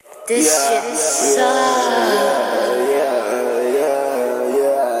This shit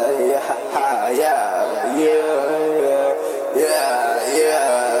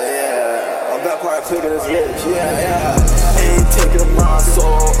I'm back part to this bitch, Ain't taking my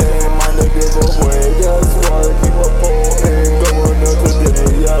soul and my niggas away. That's why I keep a pole and going up today.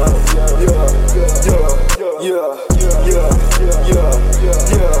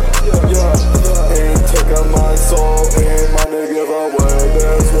 Ain't taking my soul and my niggas away.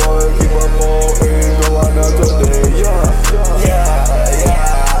 That's why I keep a pole and going up today.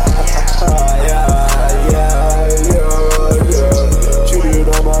 Cheated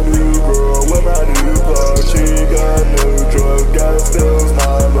on my new girl with my new plug. She got no drug, that steals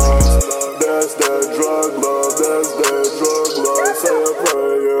my lungs. That's that drug love, that's that drug love. Say a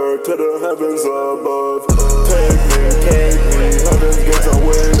prayer to the heavens above. Take me, heaven's gates are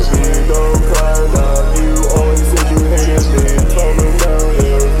with me. Don't cry now, you always said you hated me. Tumbling down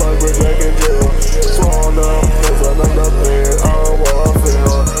here like we're back in jail. Sworn up, there's another pain, I don't wanna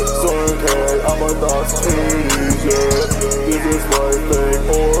feel. Soon head, I'm a dog's titties, This is my thing,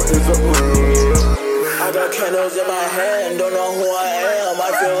 or is it real? I got candles in my hand, don't know who I am. I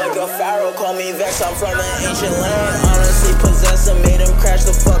feel like a pharaoh, call me Vexxed, I'm from an ancient land. Honestly possessed and made him crash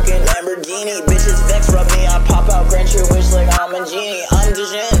the fucking Lamborghini. Bitches Vexxed, rub me, I pop out, grant your wish like I'm a genie. I'm the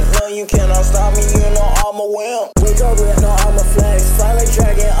gen, no you cannot stop me, you know I'm a wimp. Wake up with no armor flex, fly like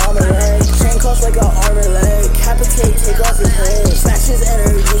dragon, armor leg. Chain cost like an armor leg, capitate, take off his head. Smash his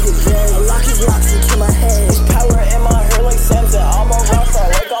energy, his jet, lock his locks into my head. There's power in my hair like Samson, I'm a rockstar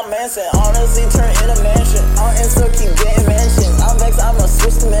like I'm Manson. Honestly turn in a mansion, I'll answer, keep getting mentions. I'm Vexxed, I'ma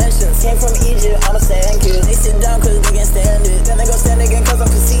switch dimensions. Came from Egypt, I'm a sand kid. They sit down cause they can't stand it, then they go stand again cause I'm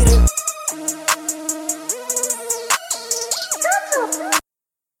conceited.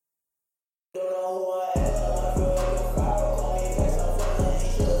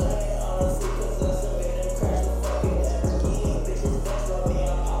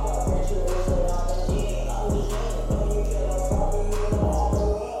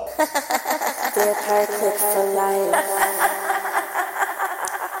 TRIXXXR4KIDS for life.